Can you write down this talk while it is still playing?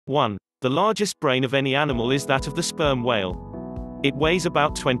1. The largest brain of any animal is that of the sperm whale. It weighs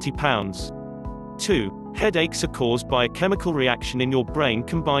about 20 pounds. 2. Headaches are caused by a chemical reaction in your brain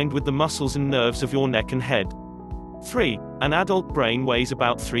combined with the muscles and nerves of your neck and head. 3. An adult brain weighs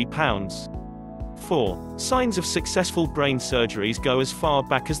about 3 pounds. 4. Signs of successful brain surgeries go as far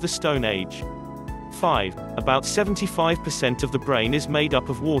back as the Stone Age. 5. About 75% of the brain is made up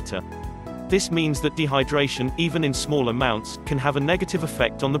of water. This means that dehydration, even in small amounts, can have a negative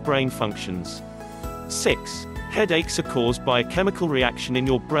effect on the brain functions. 6. Headaches are caused by a chemical reaction in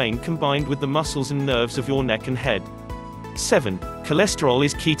your brain combined with the muscles and nerves of your neck and head. 7. Cholesterol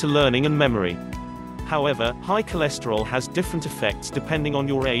is key to learning and memory. However, high cholesterol has different effects depending on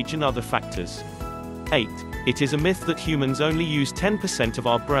your age and other factors. 8. It is a myth that humans only use 10% of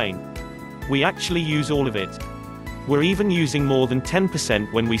our brain. We actually use all of it. We're even using more than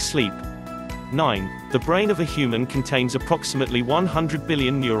 10% when we sleep. 9. The brain of a human contains approximately 100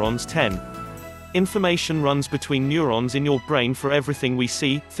 billion neurons. 10. Information runs between neurons in your brain for everything we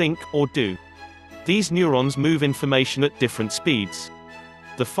see, think, or do. These neurons move information at different speeds.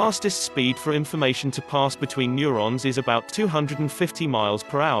 The fastest speed for information to pass between neurons is about 250 miles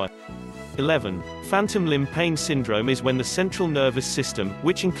per hour. 11. Phantom limb pain syndrome is when the central nervous system,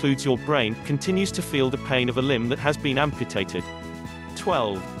 which includes your brain, continues to feel the pain of a limb that has been amputated.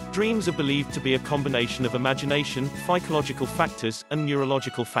 12. Dreams are believed to be a combination of imagination, psychological factors, and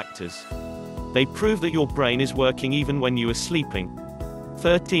neurological factors. They prove that your brain is working even when you are sleeping.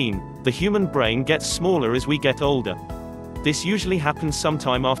 13. The human brain gets smaller as we get older. This usually happens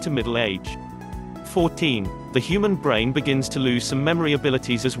sometime after middle age. 14. The human brain begins to lose some memory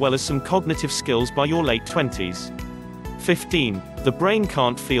abilities as well as some cognitive skills by your late 20s. 15. The brain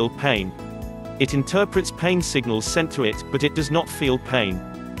can't feel pain. It interprets pain signals sent to it, but it does not feel pain.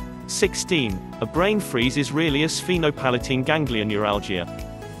 16. A brain freeze is really a sphenopalatine ganglion neuralgia.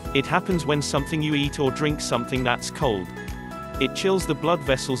 It happens when something you eat or drink something that's cold. It chills the blood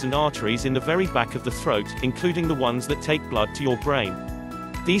vessels and arteries in the very back of the throat, including the ones that take blood to your brain.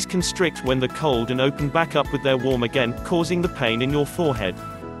 These constrict when they're cold and open back up when they're warm again, causing the pain in your forehead.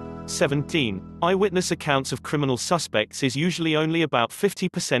 17. Eyewitness accounts of criminal suspects is usually only about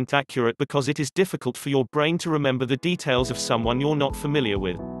 50% accurate because it is difficult for your brain to remember the details of someone you're not familiar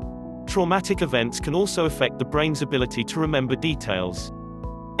with. Traumatic events can also affect the brain's ability to remember details.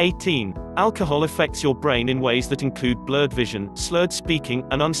 18. Alcohol affects your brain in ways that include blurred vision, slurred speaking,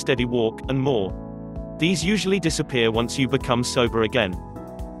 an unsteady walk, and more. These usually disappear once you become sober again.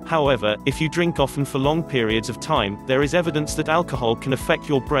 However, if you drink often for long periods of time, there is evidence that alcohol can affect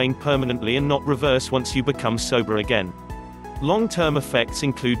your brain permanently and not reverse once you become sober again. Long-term effects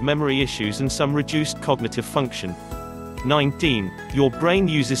include memory issues and some reduced cognitive function. 19. Your brain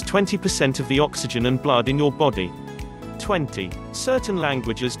uses 20% of the oxygen and blood in your body. 20. Certain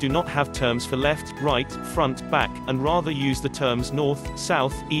languages do not have terms for left, right, front, back, and rather use the terms north,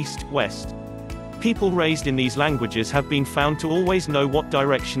 south, east, west. People raised in these languages have been found to always know what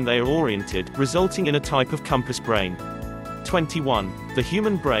direction they are oriented, resulting in a type of compass brain. 21. The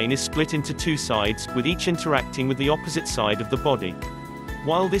human brain is split into two sides, with each interacting with the opposite side of the body.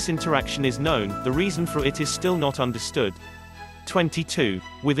 While this interaction is known, the reason for it is still not understood. 22.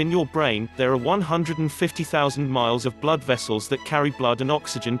 Within your brain, there are 150,000 miles of blood vessels that carry blood and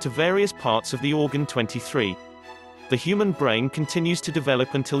oxygen to various parts of the organ. 23. The human brain continues to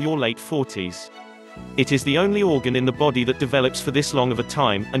develop until your late 40s. It is the only organ in the body that develops for this long of a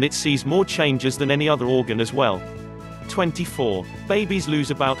time, and it sees more changes than any other organ as well. 24. Babies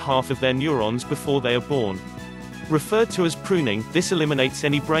lose about half of their neurons before they are born. Referred to as pruning, this eliminates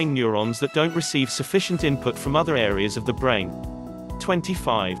any brain neurons that don't receive sufficient input from other areas of the brain.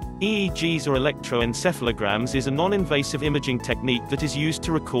 25. EEGs or electroencephalograms is a non-invasive imaging technique that is used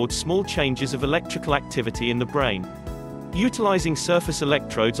to record small changes of electrical activity in the brain. Utilizing surface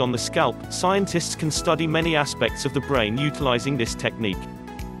electrodes on the scalp, scientists can study many aspects of the brain utilizing this technique.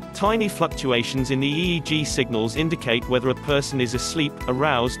 Tiny fluctuations in the EEG signals indicate whether a person is asleep,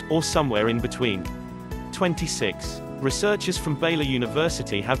 aroused, or somewhere in between. 26. Researchers from Baylor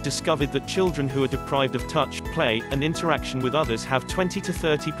University have discovered that children who are deprived of touch, play, and interaction with others have 20 to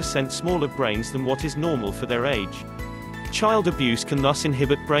 30% smaller brains than what is normal for their age. Child abuse can thus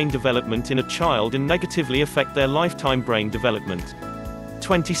inhibit brain development in a child and negatively affect their lifetime brain development.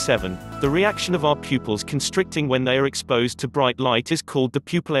 27. The reaction of our pupils constricting when they are exposed to bright light is called the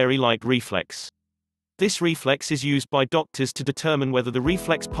pupillary light reflex. This reflex is used by doctors to determine whether the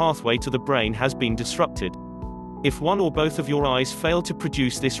reflex pathway to the brain has been disrupted. If one or both of your eyes fail to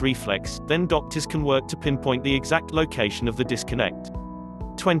produce this reflex, then doctors can work to pinpoint the exact location of the disconnect.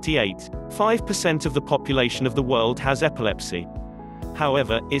 28. 5% of the population of the world has epilepsy.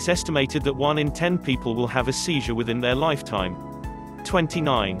 However, it's estimated that 1 in 10 people will have a seizure within their lifetime.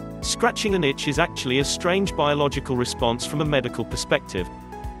 29. Scratching an itch is actually a strange biological response from a medical perspective.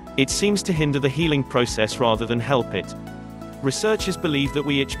 It seems to hinder the healing process rather than help it. Researchers believe that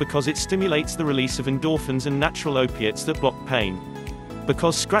we itch because it stimulates the release of endorphins and natural opiates that block pain.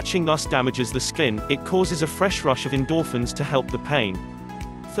 Because scratching thus damages the skin, it causes a fresh rush of endorphins to help the pain.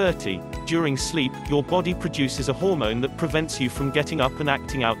 30. During sleep, your body produces a hormone that prevents you from getting up and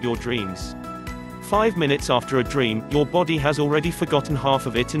acting out your dreams. 5 minutes after a dream, your body has already forgotten half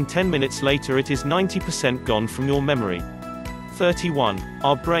of it, and 10 minutes later it is 90% gone from your memory. 31.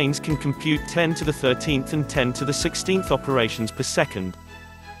 Our brains can compute 10 to the 13th and 10 to the 16th operations per second.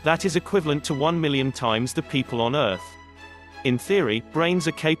 That is equivalent to 1 million times the people on Earth. In theory, brains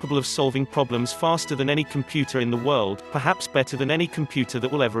are capable of solving problems faster than any computer in the world, perhaps better than any computer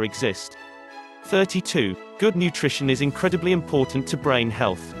that will ever exist. 32. Good nutrition is incredibly important to brain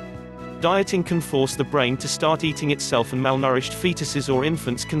health. Dieting can force the brain to start eating itself, and malnourished fetuses or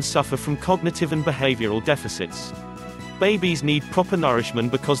infants can suffer from cognitive and behavioral deficits. Babies need proper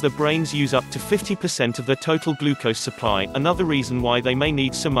nourishment because their brains use up to 50% of their total glucose supply, another reason why they may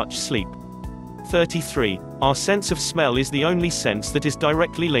need so much sleep. 33. Our sense of smell is the only sense that is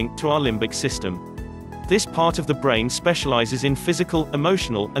directly linked to our limbic system. This part of the brain specializes in physical,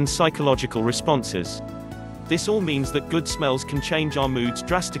 emotional, and psychological responses. This all means that good smells can change our moods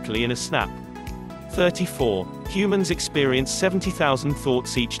drastically in a snap. 34. Humans experience 70,000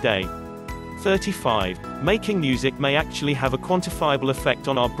 thoughts each day. 35. Making music may actually have a quantifiable effect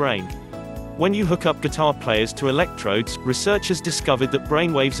on our brain. When you hook up guitar players to electrodes, researchers discovered that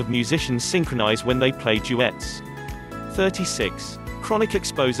brainwaves of musicians synchronize when they play duets. 36. Chronic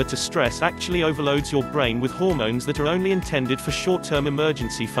exposure to stress actually overloads your brain with hormones that are only intended for short-term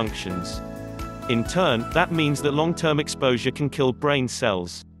emergency functions. In turn, that means that long-term exposure can kill brain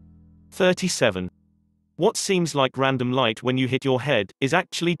cells. 37. What seems like random light when you hit your head is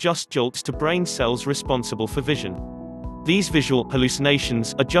actually just jolts to brain cells responsible for vision. These visual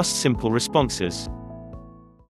hallucinations are just simple responses.